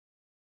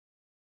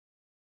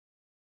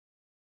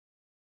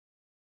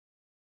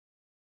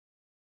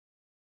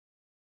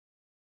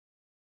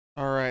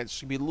Alright, it's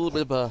going to be a little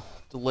bit of a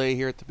delay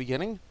here at the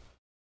beginning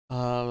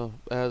as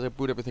I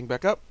boot everything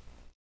back up.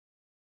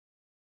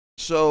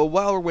 So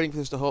while we're waiting for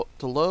this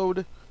to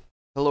load,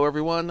 hello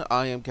everyone,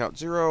 I am Count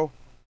Zero.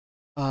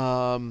 We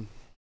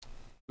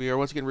are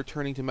once again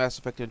returning to Mass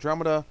Effect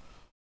Andromeda.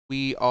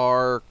 We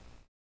are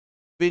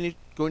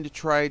going to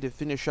try to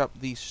finish up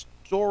the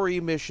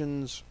story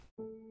missions,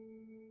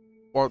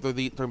 or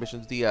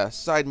the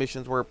side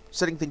missions. We're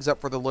setting things up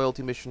for the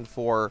loyalty mission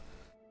for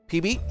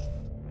PeeBee.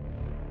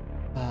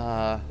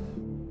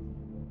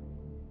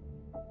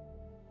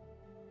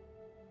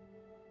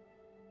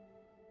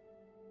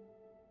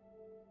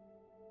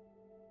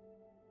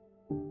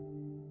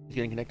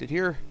 Getting connected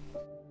here.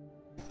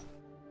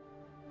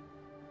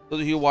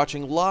 Those of you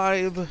watching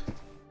live,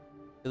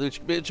 which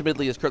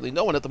admittedly is currently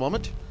no one at the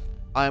moment,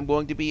 I'm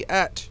going to be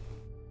at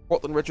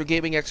Portland Retro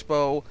Gaming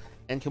Expo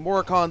and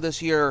KimuraCon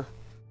this year,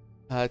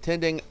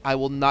 attending. I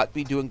will not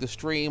be doing the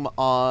stream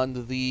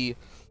on the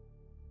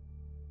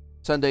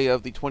Sunday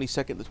of the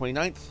 22nd to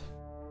 29th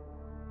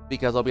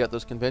because I'll be at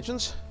those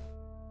conventions.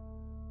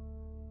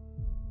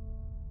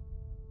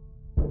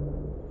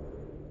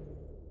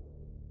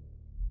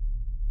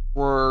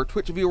 For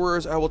Twitch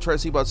viewers, I will try to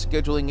see about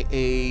scheduling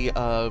a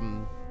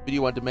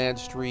video on demand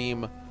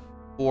stream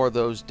for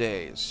those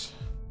days.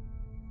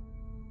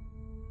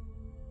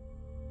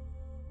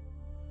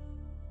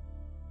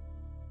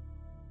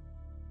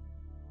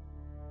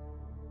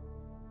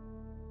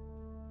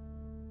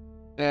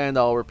 And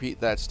I'll repeat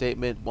that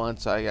statement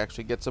once I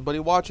actually get somebody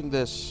watching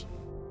this.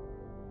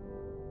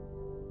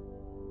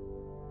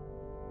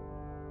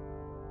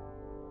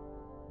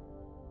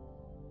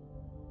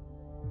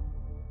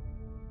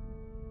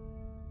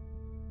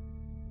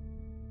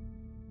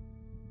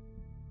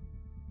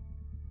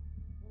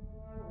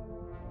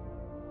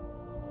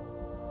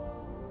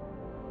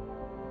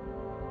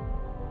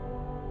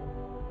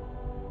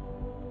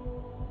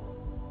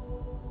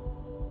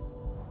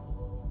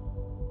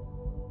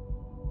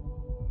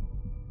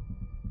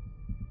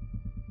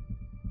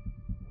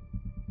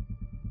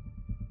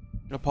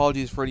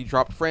 Apologies for any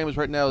dropped frames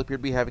right now. I appear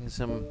to be having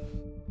some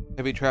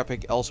heavy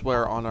traffic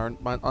elsewhere on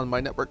my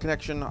network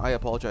connection. I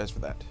apologize for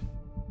that.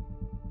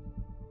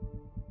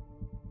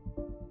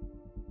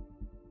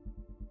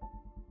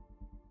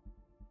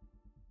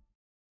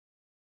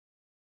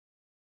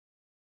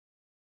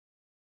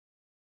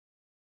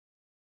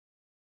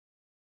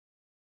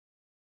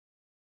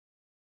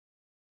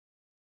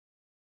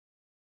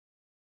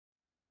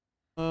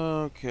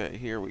 Okay,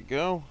 here we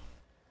go.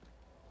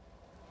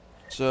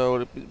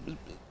 So,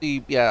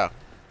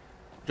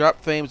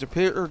 drop frames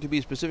appear to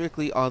be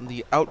specifically on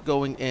the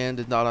outgoing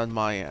end and not on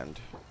my end.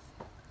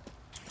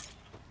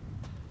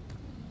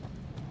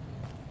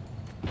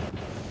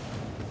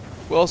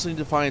 We also need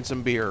to find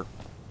some beer.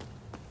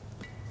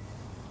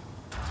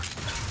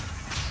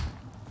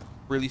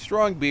 Really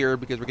strong beer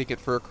because we're gonna get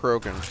for a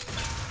Krogan.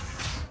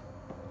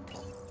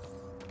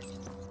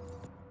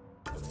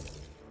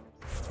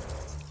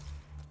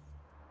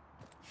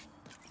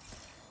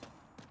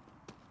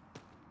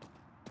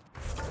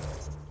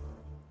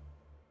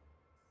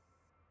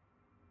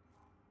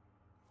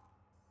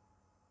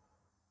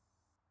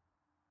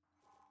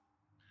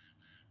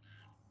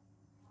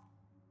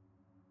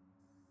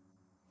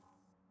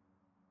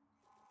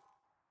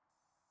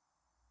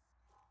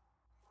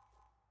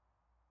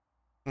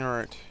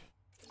 Alright.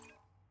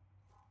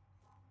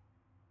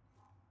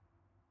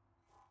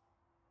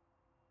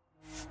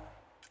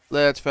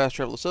 Let's fast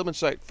travel the settlement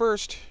site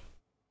first.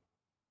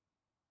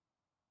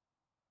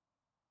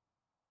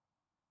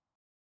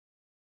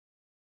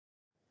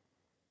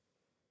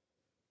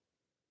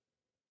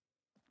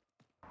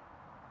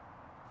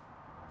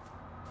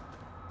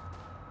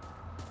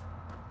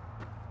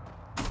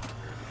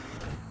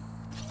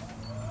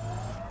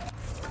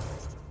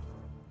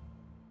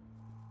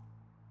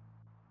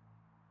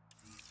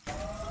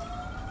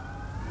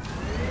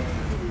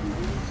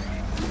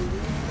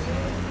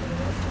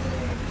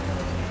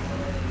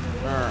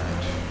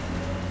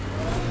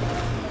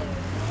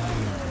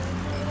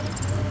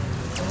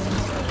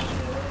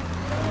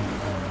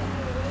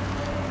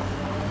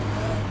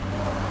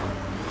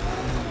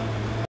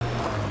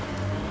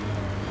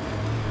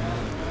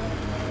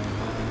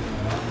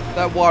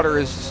 That water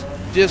is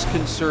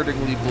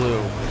disconcertingly blue.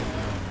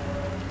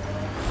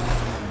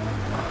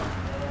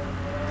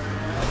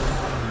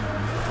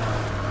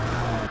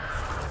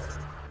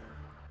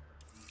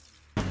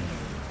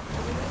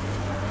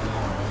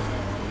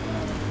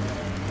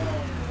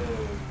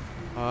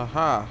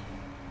 Aha.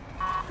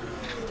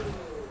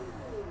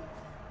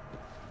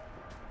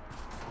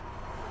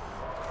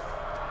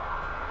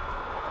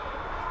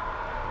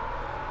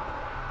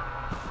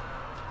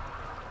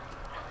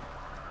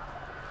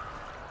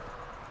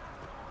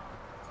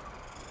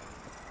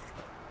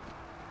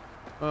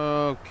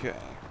 Okay.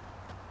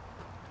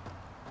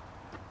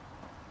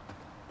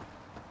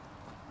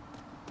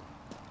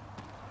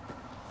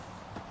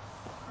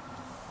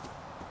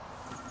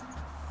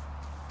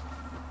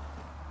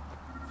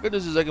 Good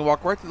news is I can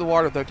walk right through the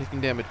water without taking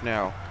damage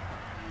now.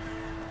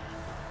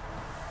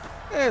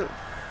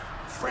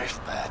 fresh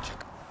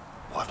magic.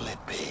 What'll it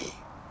be?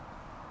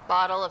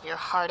 Bottle of your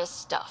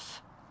hardest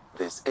stuff.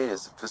 This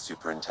is for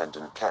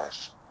Superintendent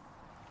Cash.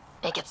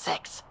 Make it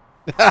 6.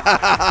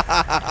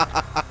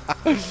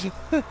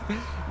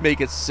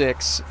 Make it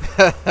 6.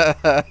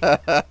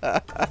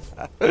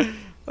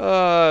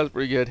 That's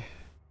pretty good.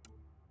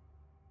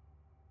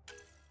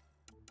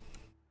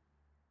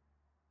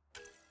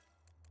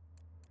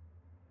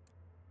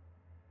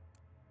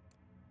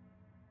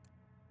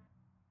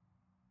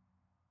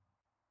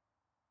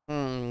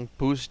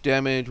 Boost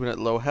damage when at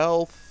low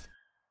health,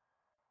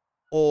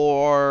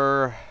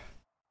 or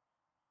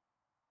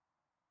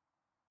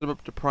sum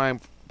up to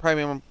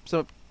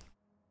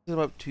sum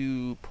up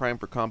to prime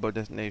for combo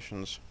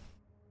destinations.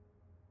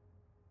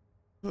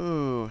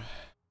 Ooh.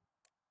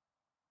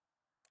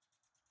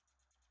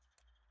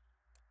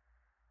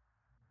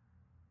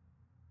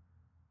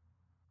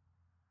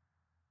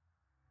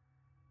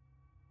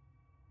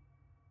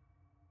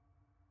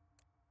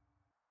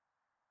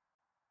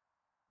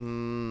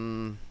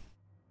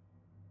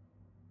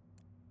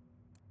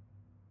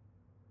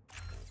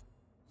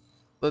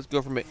 Let's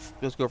go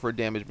for a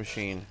damage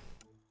machine.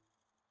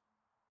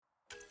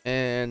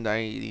 And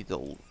I need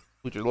to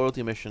put your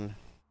loyalty mission.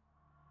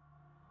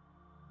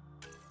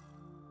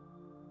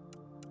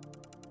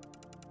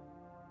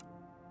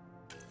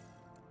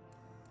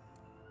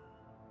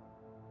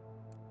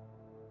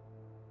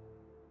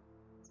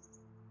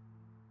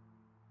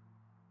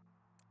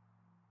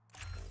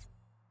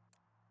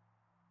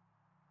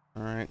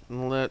 Alright,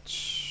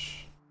 let's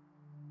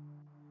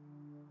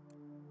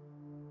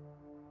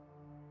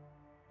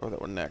go that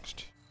one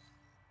next.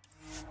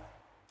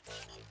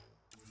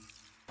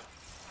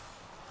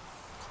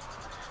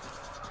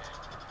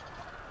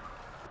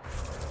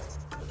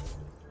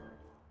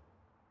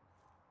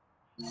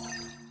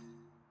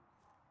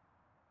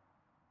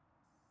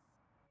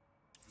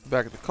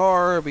 Back at the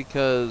car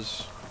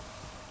because,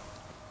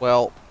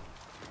 well,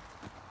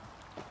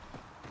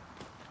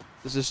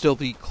 this is still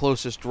the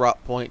closest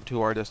drop point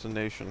to our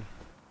destination.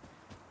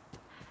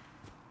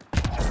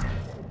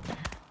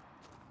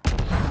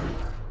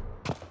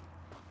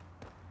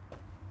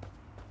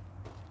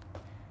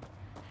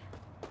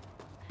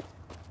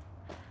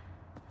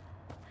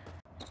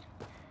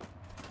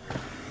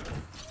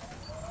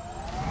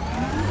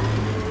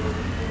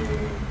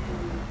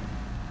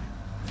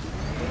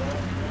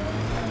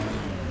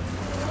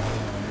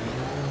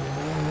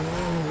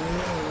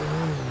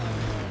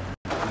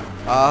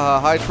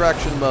 High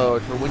traction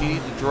mode for when you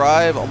need to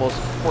drive almost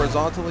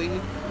horizontally.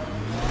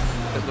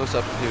 There's no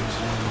substitutes.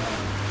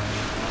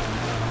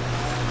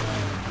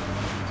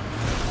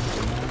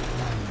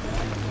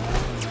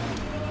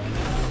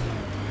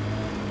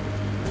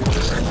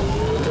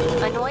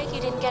 Annoyed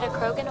you didn't get a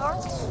Krogan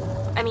orc?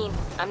 I mean,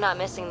 I'm not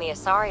missing the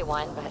Asari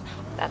one, but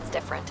that's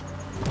different.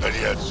 And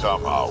yet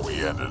somehow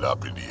we ended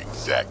up in the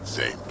exact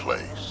same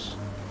place.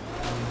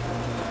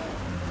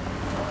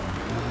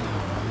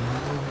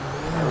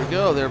 There we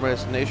go, there's my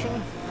destination.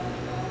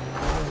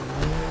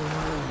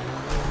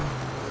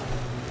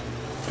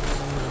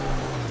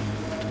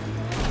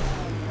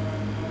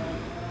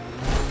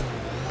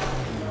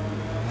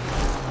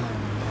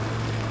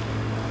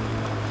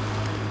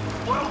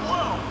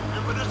 Well,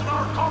 if it isn't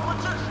our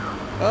competition.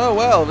 Oh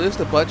well, just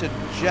a bunch of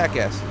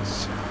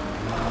jackasses.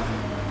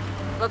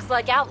 Looks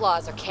like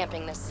outlaws are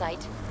camping this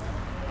site.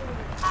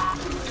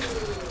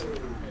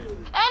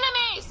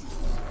 Enemies!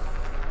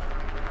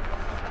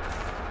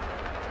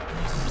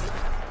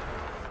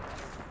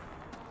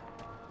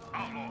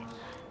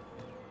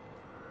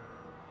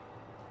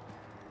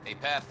 Hey,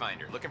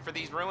 Pathfinder, looking for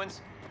these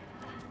ruins?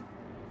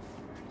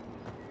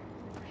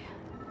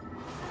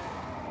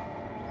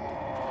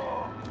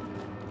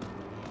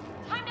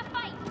 Time to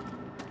fight!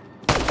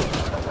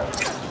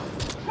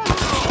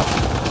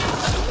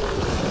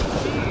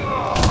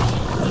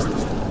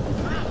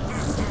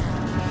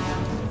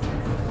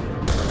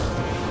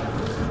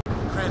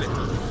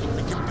 Critically,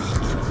 we can beat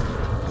you.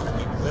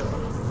 We will.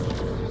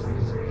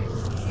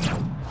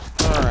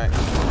 Alright.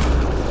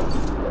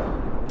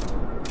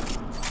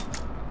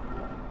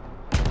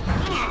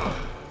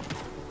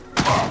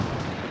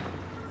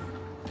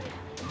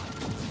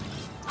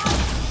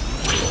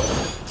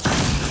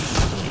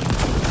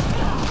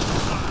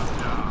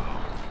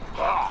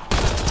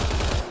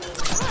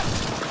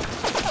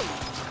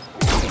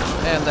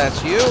 And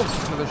that's you.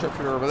 Another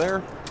sharpshooter over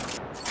there.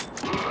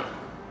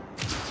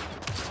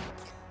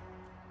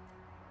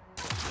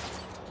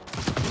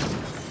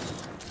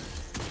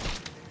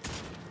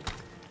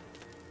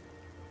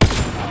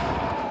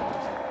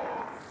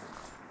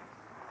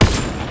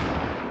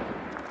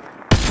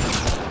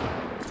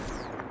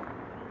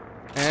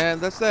 And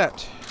that's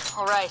that.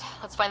 All right,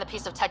 let's find the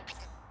piece of tech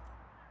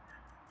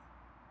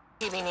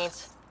PeeBee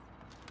needs.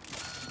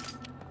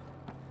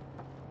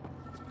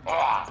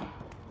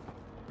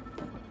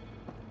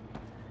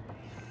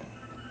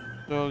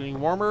 So getting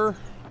warmer.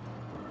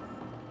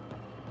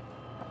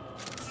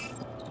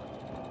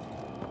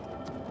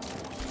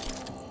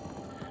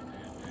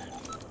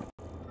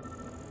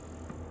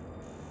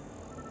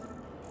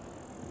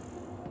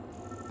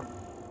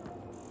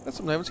 That's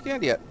something I haven't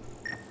scanned yet.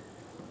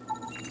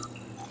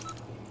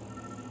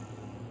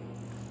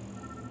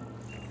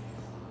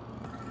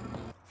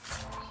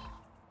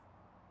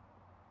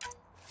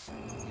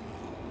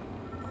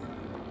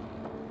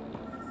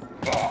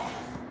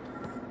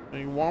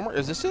 Any warmer?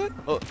 Is this it?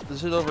 Oh,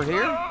 is it over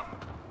here?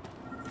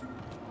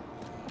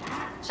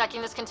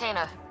 Checking this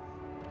container.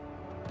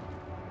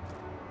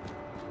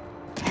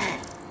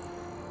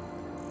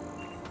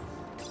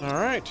 All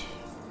right.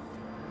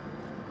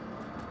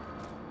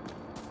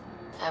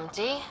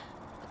 Empty,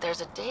 but there's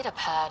a data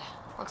pad.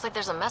 Looks like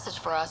there's a message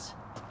for us.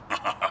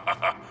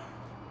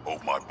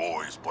 Hope my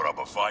boys put up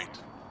a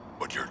fight,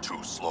 but you're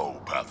too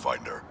slow,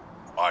 Pathfinder.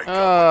 I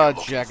got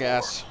what you're looking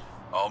jackass. for.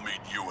 I'll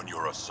meet you and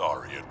your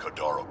Asari at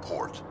Kadara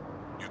Port.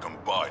 You can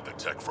buy the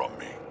tech from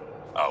me.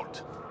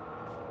 Out.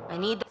 I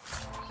need the...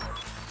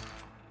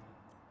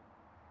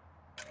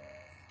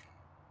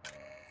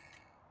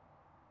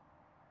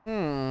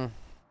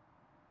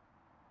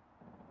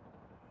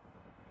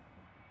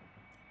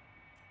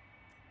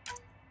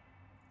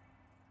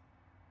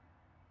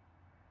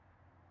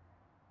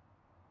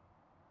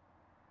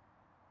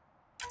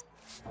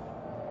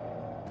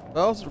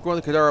 Well, since we're going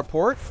to Kadara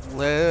Port,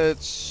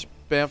 let's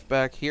bamf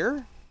back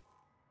here.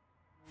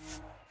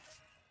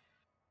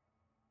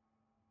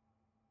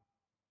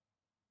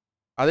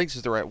 I think this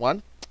is the right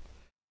one.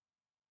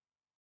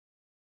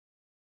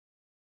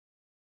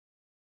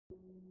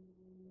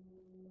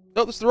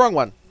 No, this is the wrong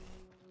one.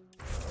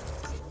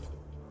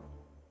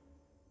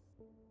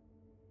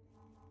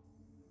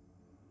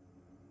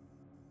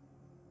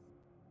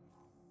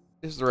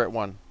 This is the right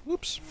one.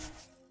 Oops.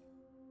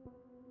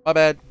 My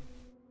bad.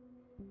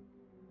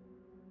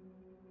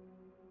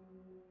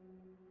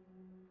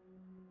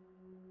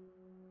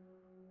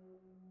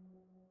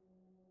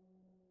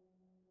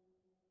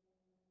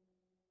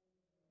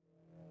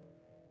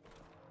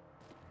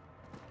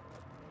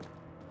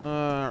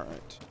 All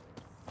right.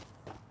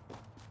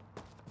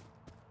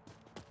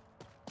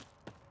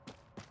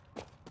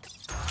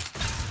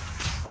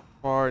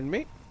 Pardon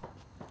me.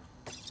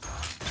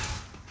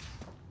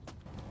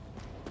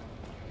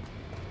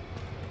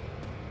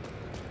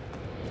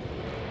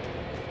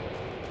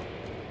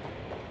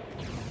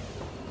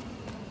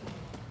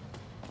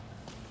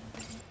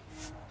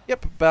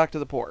 Yep, back to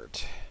the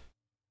port.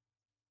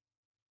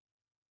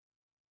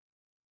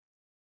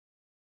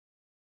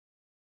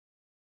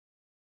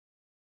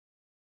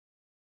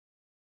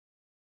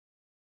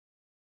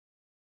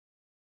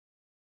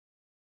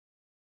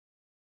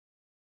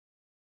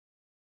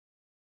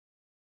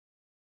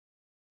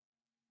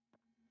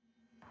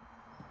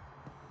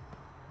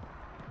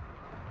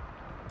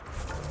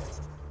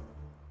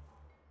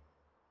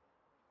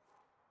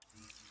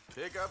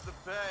 Pick up the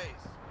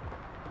pace.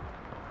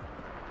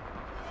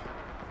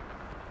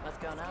 What's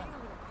going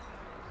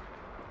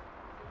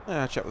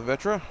on? Chat with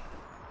Vetra.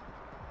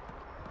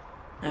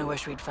 I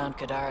wish we'd found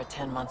Kadara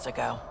 10 months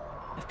ago.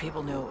 If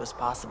people knew it was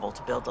possible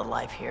to build a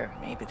life here,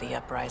 maybe the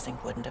uprising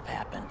wouldn't have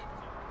happened.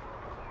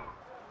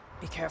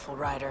 Be careful,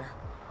 Ryder.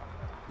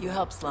 You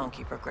helped Sloane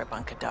keep her grip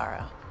on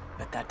Kadara,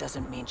 but that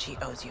doesn't mean she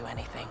owes you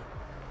anything.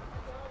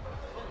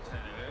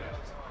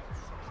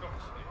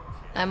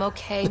 I'm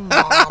okay, Mom.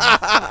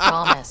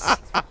 Promise.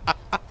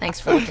 Thanks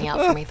for looking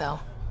out for me, though.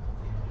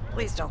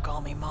 Please don't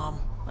call me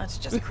Mom. That's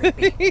just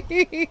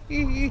creepy.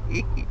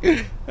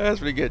 That's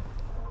pretty good.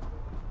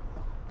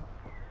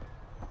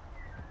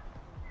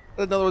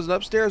 Another one's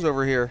upstairs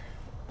over here.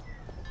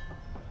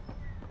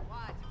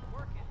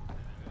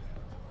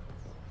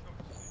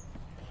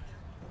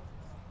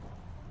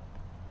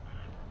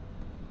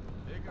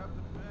 Pick up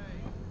the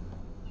pace.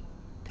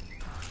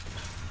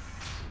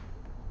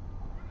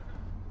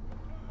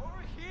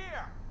 Over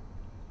here.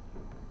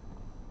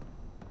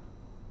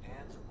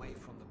 Hands away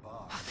from the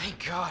bar. Oh,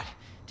 thank God.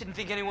 Didn't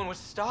think anyone would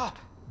stop.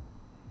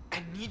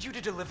 I need you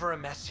to deliver a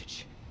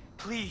message.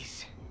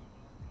 Please.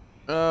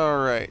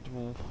 Alright.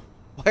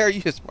 Why are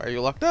you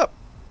locked up?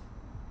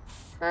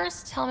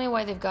 First, tell me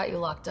why they've got you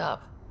locked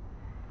up.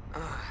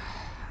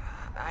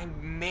 I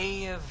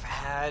may have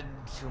had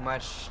too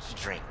much to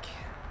drink.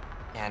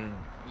 And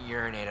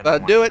urinated Do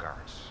on one of it. the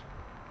guards.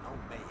 No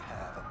may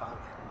have about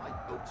it. My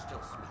boat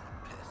still smelling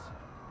piss.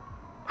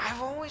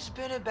 I've always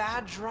been a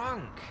bad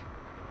drunk.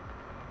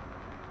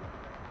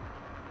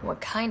 What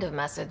kind of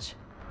message?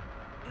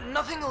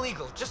 Nothing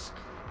illegal. I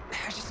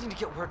just need to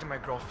get word to my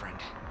girlfriend.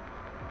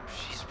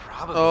 She's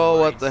probably Oh,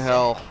 worried what the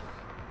hell? sick.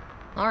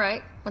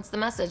 Alright, what's the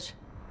message?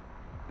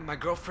 My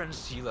girlfriend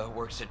Sela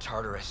works at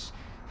Tartarus.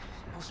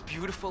 Most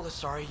beautiful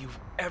Asari you've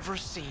ever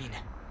seen.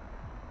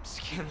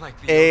 Skin like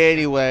the ocean.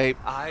 Anyway.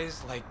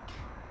 Eyes like...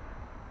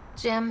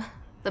 Jim,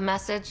 the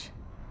message?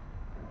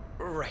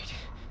 Right.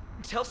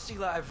 Tell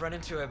Sela I've run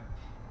into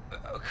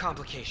a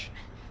complication.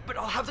 But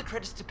I'll have the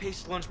credits to pay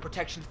Sloane's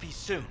protection fee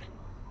soon.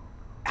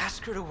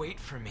 Ask her to wait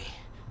for me.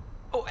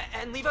 Oh,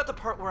 and leave out the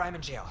part where I'm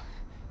in jail.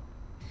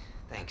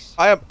 Thanks.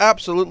 I am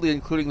absolutely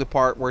including the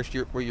part where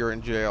you're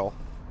in jail.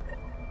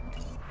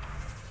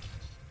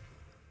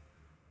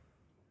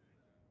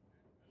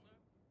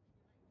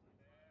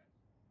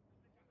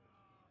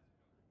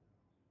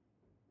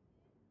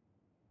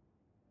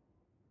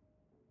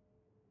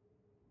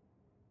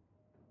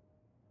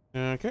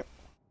 Okay.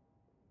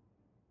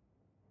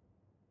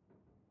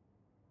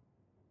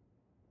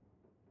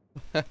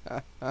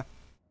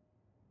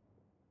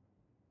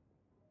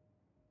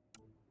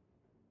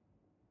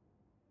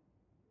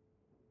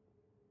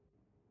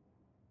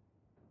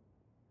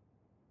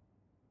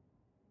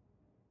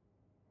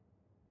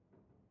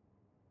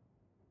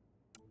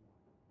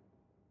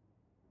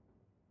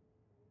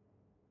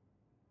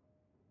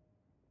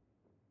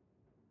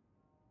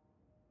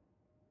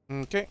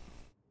 Okay.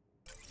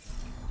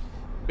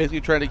 Basically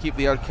trying to keep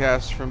the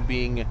outcasts from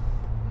being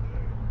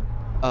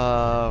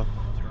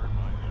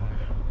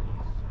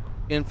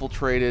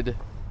infiltrated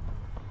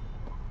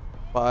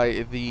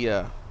by the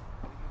Never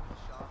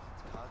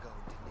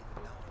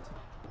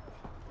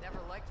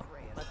liked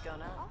Reyes. What's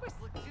going on? Always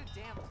looked too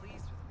damn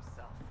pleased with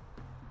himself.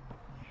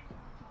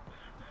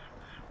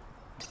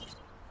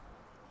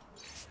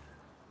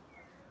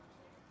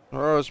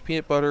 Nora's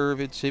peanut butter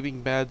vid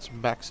saving bads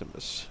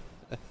Maximus.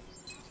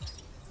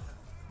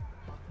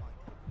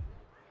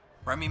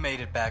 Remy made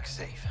it back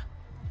safe.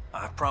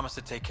 I've promised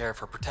to take care of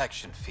her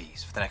protection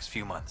fees for the next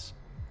few months.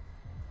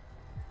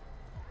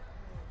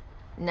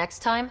 Next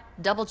time,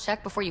 double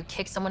check before you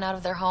kick someone out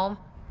of their home.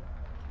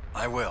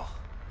 I will.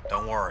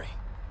 Don't worry.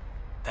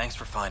 Thanks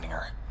for finding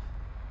her.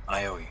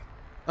 I owe you.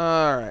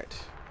 Alright.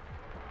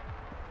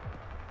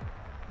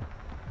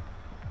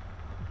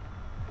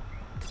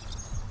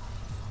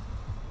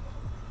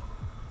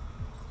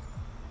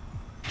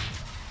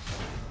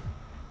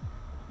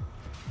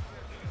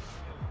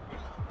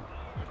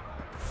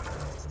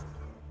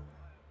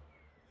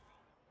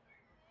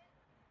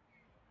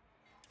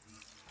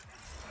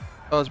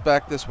 Oh, it's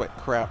back this way.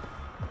 Crap.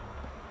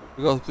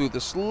 We go through the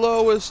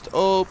slowest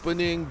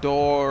opening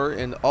door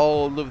in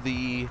all of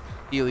the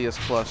Helios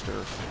cluster.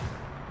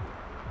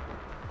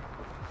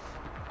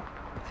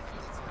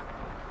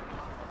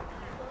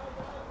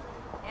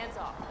 Hands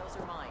off. Those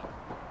are mine.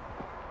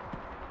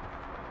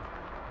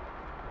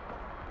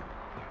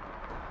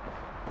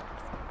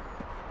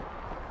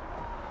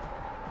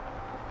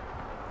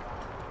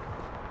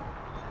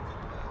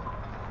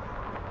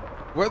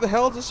 Where the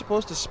hell is this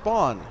supposed to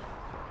spawn?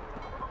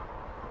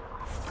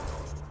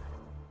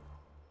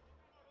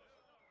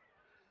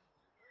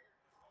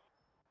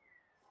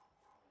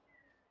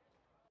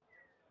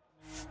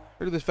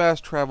 Look at this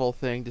fast travel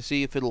thing to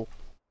see if it'll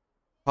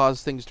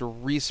cause things to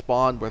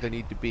respawn where they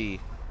need to be.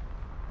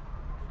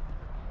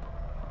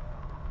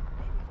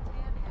 Maybe if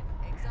Tan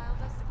hadn't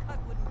exiled us, the cut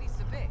wouldn't be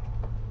so big.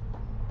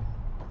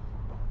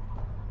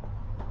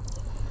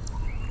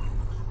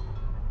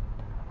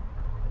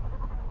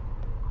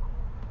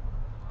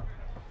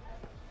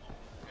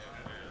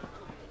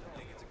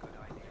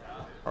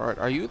 Alright,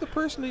 are you the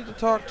person I need to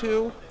talk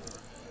to?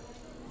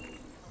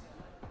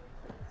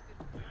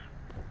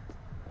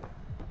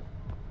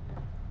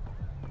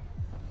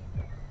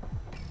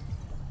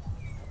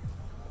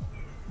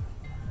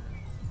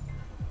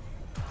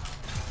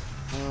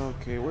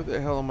 Okay, where the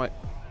hell am I?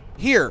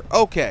 Here,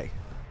 okay.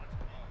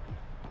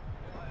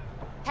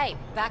 Hey,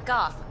 back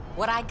off.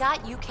 What I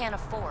got, you can't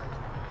afford.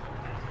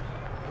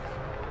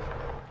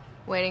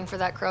 Waiting for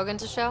that Krogan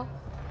to show?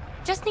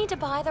 Just need to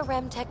buy the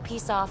RemTech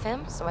piece off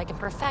him so I can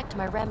perfect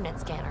my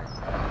Remnant scanner.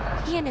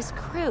 He and his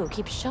crew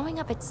keep showing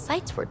up at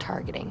sites we're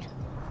targeting.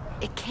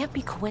 It can't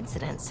be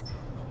coincidence.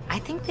 I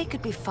think they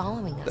could be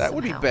following us That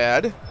would be somehow.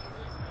 bad.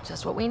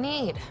 Just what we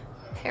need.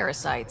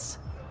 Parasites.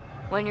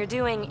 When you're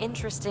doing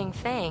interesting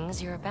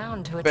things, you're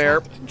bound to Fair.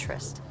 attract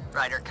interest.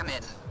 Ryder, come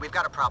in. We've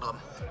got a problem.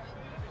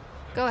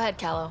 Go ahead,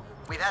 Callow.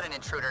 We've had an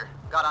intruder.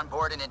 Got on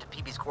board and into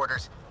PeeBee's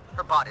quarters.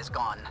 Her bot is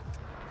gone.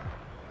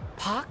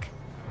 Pock?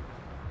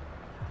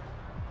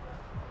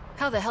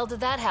 How the hell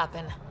did that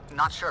happen?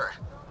 Not sure.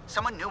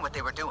 Someone knew what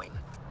they were doing.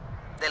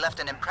 They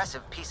left an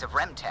impressive piece of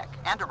RemTech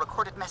and a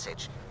recorded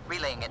message.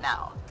 Relaying it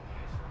now.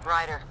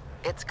 Ryder,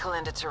 it's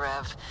Kalinda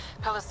Tarev.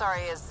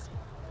 Pelisari is...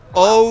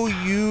 Oh,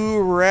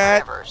 you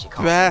rat whatever she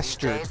calls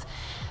bastard. me these days.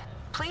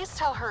 Please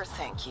tell her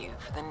thank you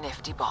for the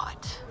nifty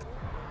bot.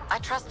 I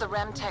trust the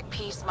RemTech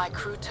piece my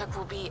crew took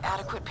will be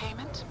adequate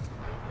payment.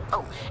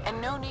 Oh,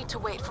 and no need to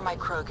wait for my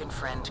Krogan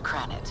friend,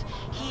 Kranit.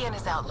 He and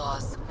his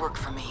outlaws work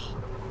for me.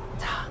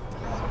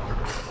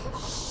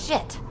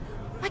 Shit.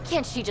 Why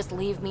can't she just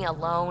leave me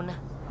alone?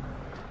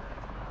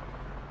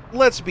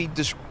 Let's be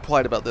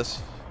polite about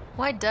this.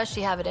 Why does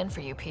she have it in for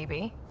you,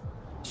 PeeBee?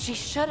 She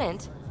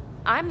shouldn't.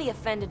 I'm the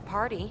offended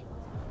party.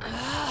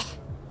 Ugh.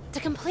 To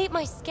complete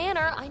my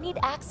scanner, I need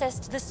access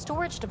to the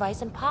storage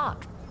device in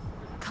POC.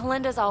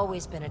 Kalinda's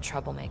always been a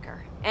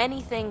troublemaker.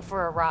 Anything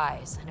for a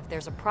rise, and if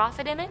there's a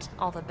profit in it,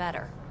 all the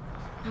better.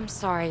 I'm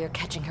sorry you're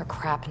catching her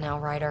crap now,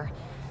 Ryder.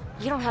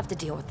 You don't have to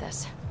deal with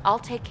this. I'll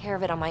take care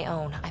of it on my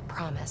own, I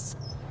promise.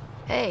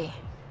 Hey,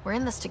 we're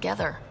in this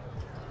together.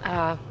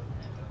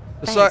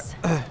 Thanks.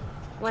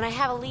 When I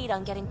have a lead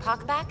on getting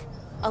POC back,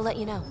 I'll let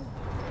you know.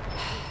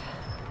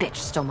 Bitch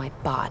stole my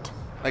bot.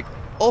 Like,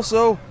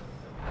 also,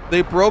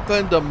 they broke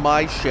into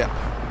my ship.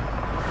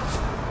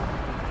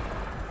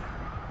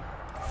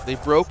 They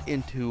broke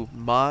into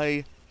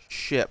my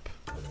ship.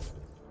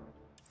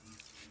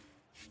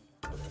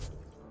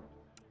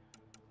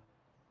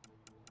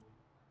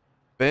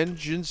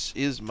 Vengeance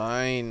is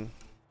mine.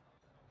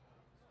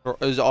 Or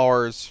is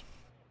ours.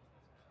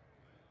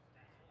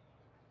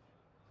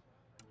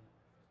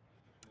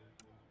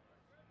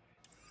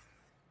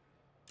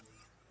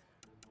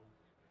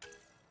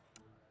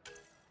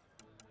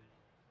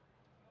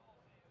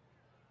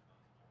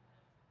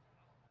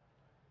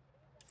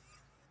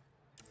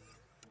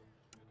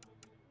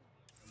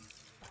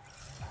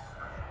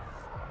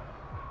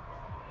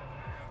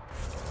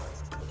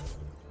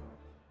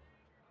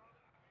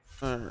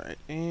 Alright,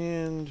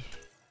 and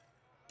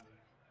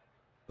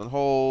on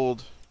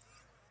hold.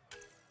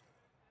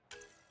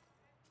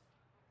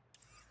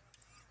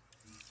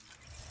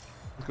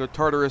 Let's go to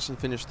Tartarus and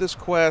finish this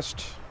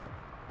quest.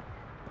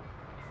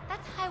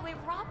 That's highway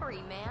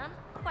robbery, man.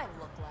 Quite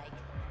a look-like.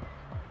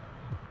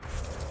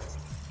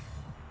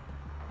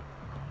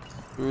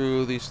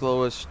 Through the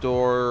slowest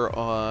door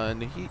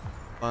on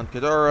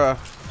Kadara.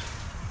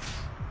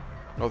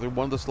 Oh, they're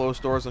one of the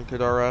slowest doors on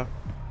Kadara.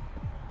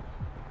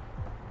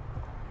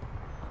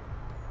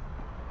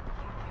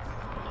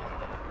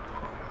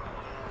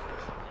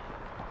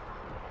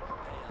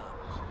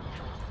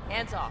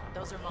 Hands off.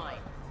 Those are mine.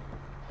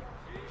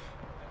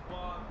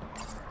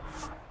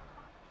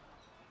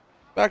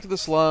 Back to the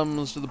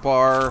slums, to the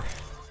bar.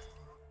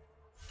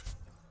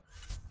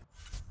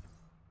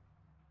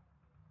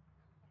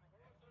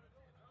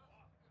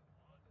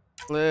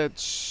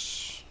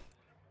 Let's...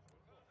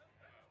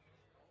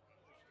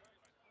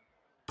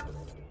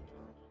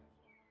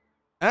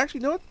 Actually,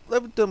 you know what? I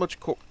haven't done much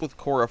with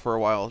Korra for a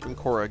while. It's been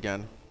Korra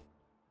again.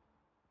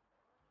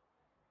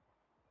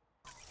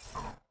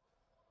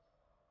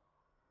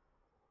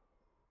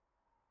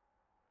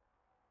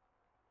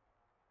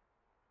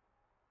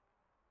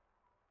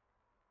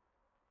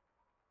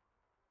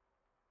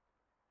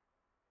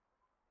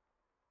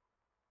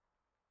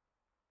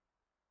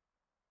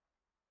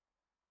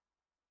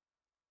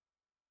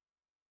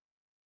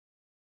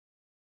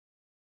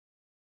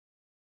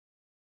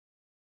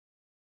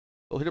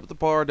 We'll hit up the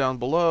bar down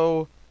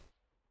below,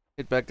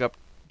 head back up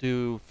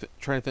to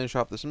try and finish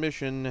off this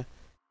mission,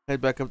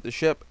 head back up to the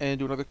ship, and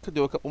do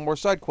a couple more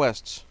side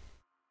quests.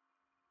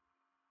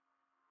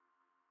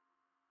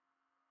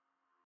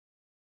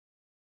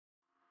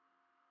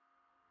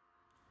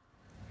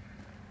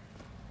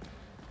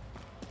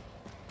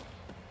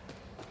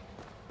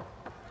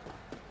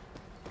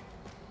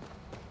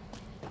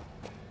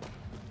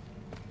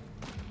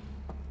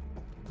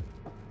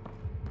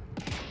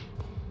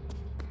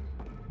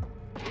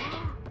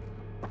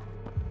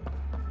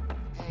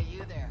 Hey,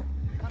 you there.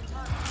 Come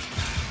talk.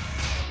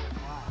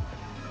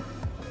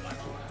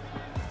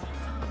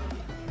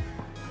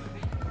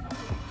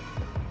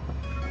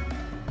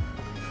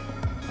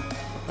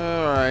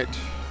 Alright.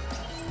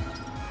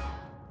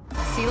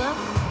 Sela,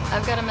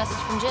 I've got a message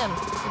from Jim,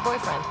 your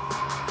boyfriend.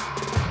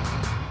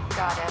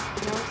 Got it.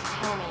 Don't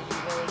tell me you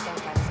really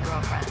think I'm his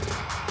girlfriend.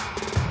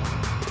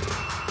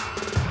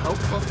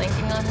 Hopeful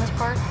thinking on his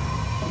part?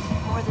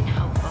 More than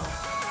hopeful.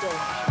 Still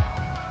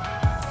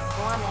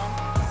Go on then.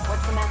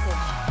 What's the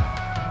message?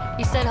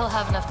 He said he'll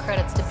have enough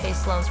credits to pay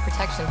Sloane's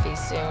protection fees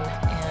soon,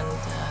 and,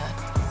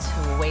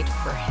 to wait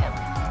for him.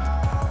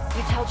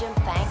 You tell Jim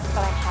thanks,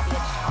 but I'm happy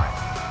at heart.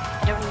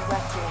 I don't need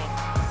rescuing,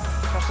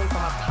 especially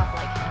from a pup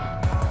like him.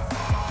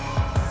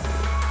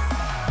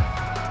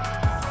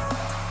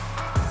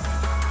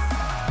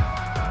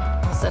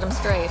 I'll set him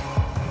straight.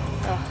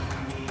 Ugh,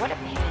 what a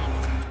pain.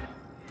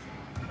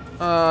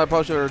 I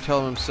probably should have tell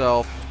him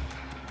himself.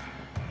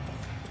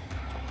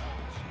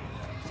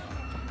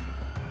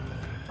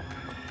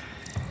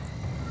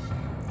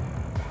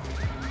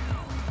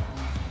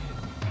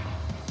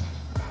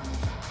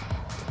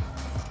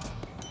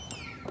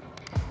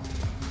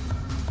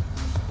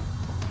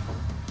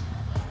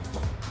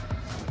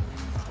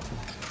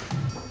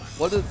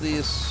 What is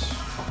this?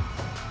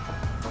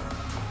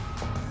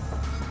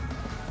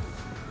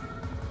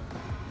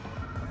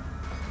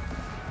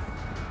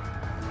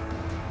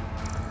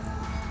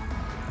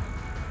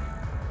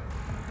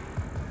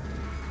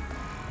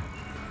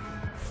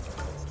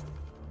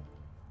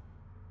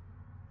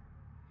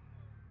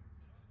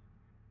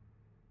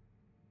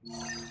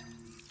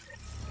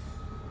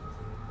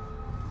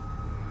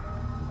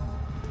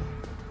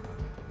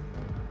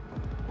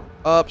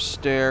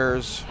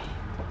 Upstairs.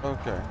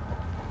 Okay.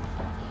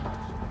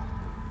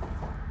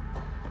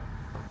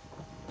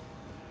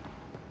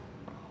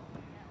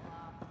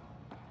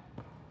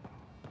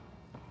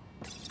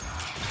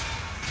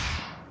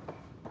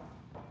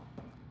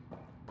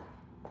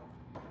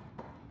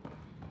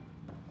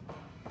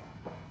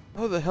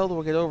 How the hell do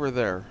I get over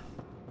there?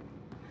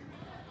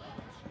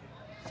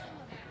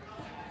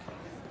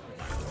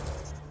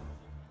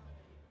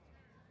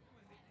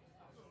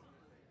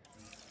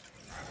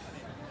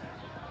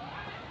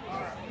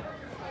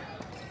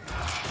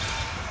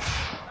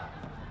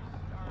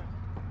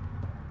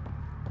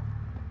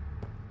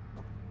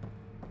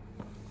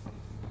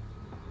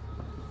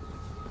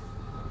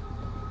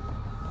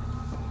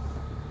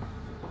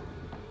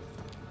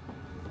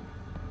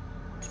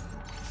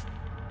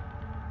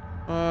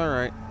 All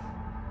right.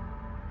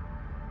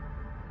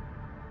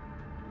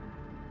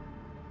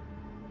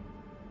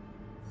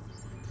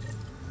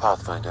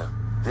 Pathfinder,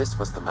 this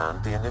was the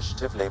man the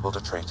Initiative labeled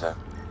a traitor.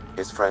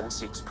 His friend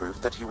seeks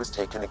proof that he was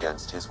taken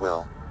against his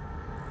will.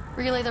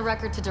 Relay the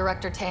record to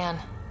Director Tan.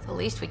 The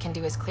least we can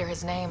do is clear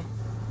his name.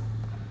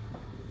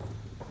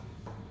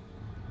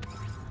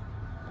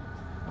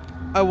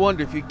 I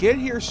wonder if you get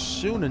here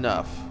soon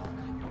enough,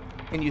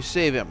 can you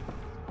save him?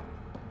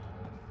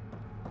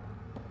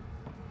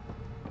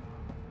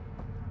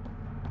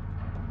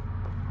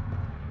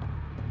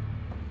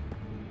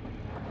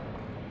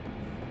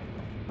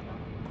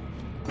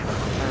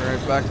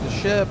 Alright, back to the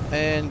ship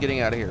and getting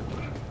out of here.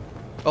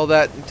 All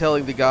that and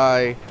telling the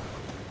guy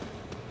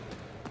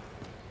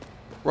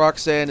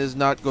Roxanne is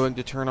not going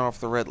to turn off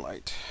the red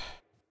light.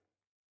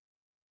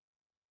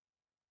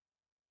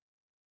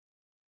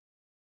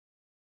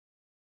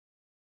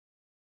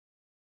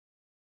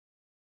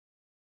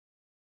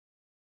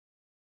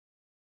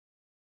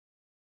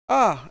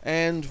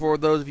 And for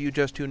those of you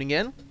just tuning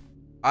in,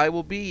 I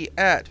will be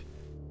at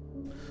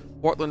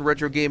Portland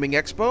Retro Gaming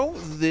Expo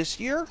this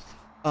year,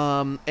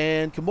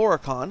 and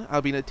KimuraCon.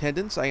 I'll be in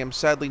attendance. I am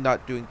sadly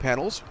not doing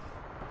panels.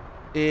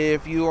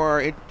 If you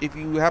want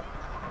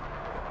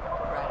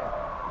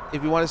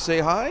to say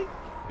hi,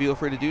 feel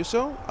free to do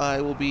so.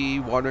 I will be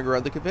wandering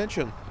around the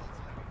conventions.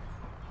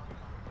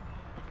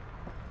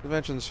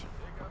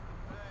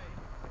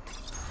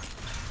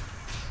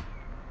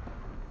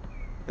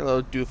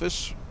 Hello,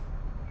 doofus.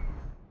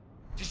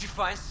 Did you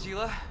find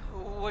Sela?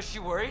 Was she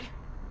worried?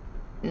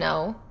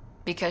 No,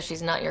 because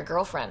she's not your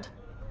girlfriend.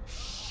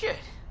 Shit.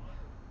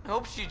 I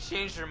hope she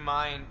changed her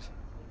mind.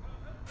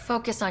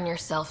 Focus on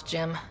yourself,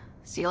 Jim.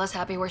 Sela's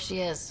happy where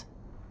she is.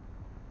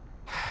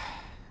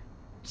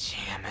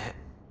 Damn it.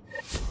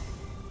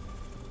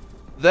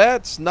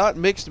 That's not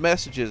mixed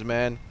messages,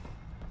 man.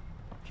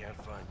 Can't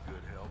find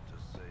good help to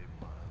save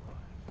my life.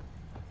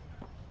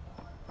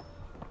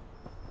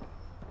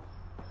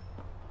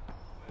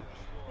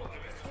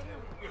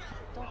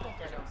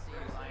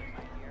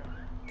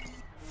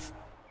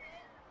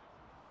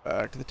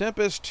 Back to the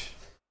Tempest.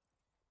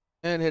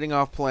 And heading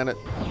off planet.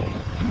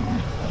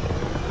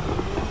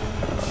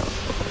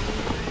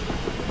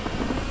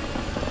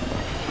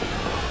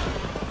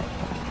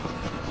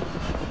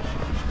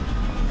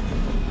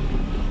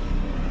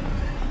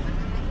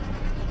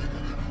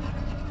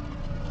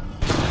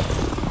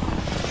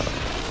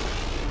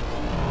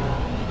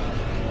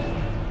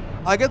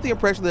 I get the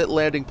impression that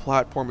landing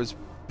platform is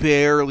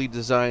barely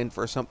designed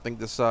for something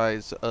the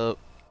size of,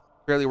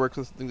 barely works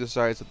with something the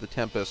size of the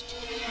Tempest.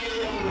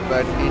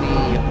 But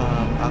any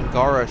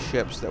Angara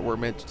ships that were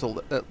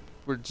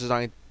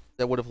designed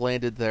that would have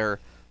landed there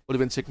would have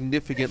been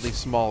significantly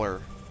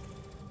smaller